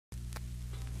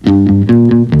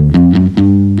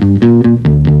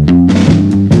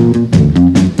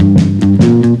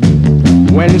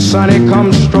When Sonny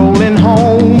comes strolling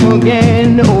home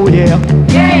again, oh yeah,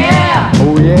 Yeah, yeah,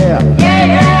 oh yeah, yeah,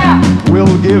 yeah.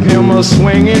 we'll give him a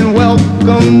swinging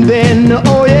welcome then,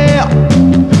 oh yeah,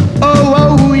 oh,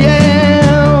 oh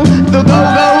yeah. The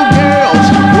go-go girls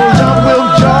will jump with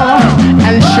joy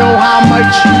and show how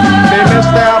much they miss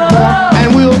their boy,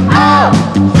 and we'll all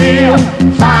feel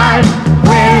fine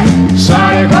when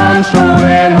Sonny comes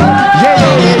strolling home. Yeah,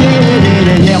 yeah, yeah,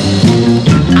 yeah, yeah.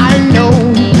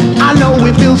 I know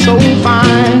we feel so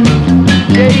fine,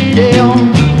 yeah,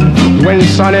 yeah. When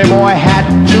Sonny boy had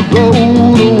to go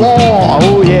to war,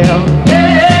 oh yeah,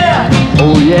 Yeah,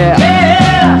 oh yeah,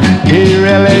 yeah. he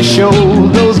really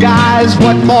showed those guys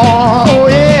what for, oh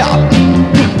yeah,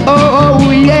 oh,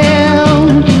 oh yeah.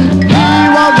 He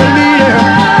was the leader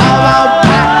of our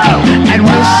pack, and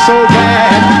we're so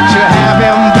glad to have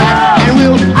him back, and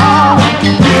we'll all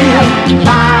feel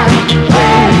fine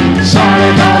when Sonny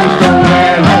comes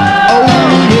strolling home. Oh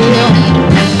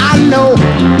yeah, I know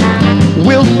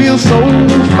we'll feel so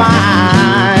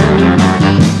fine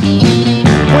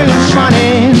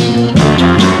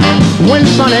when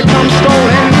Sonny comes